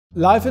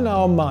Life in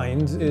Our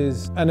Minds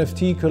is an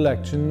NFT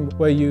collection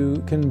where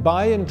you can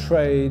buy and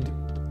trade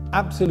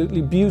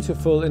absolutely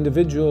beautiful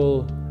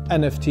individual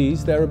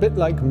NFTs. They're a bit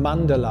like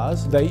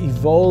mandalas. They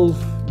evolve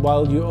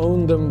while you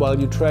own them, while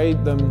you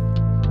trade them.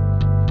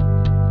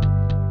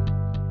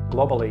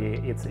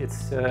 Globally,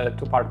 it's a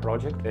two-part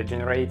project, a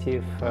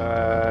generative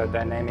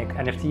dynamic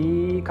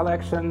NFT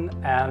collection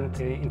and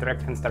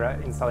interactive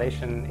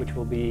installation which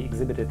will be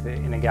exhibited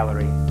in a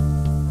gallery.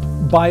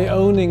 By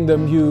owning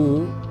them,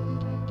 you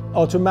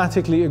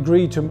automatically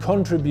agree to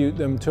contribute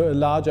them to a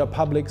larger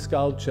public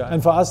sculpture.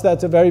 And for us,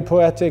 that's a very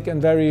poetic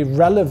and very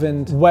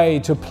relevant way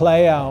to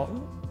play out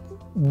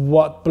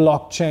what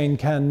blockchain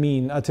can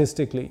mean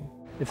artistically.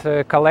 It's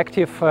a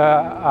collective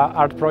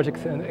art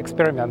project and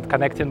experiment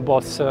connecting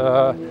both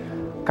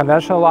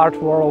conventional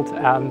art world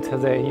and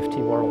the NFT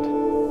world.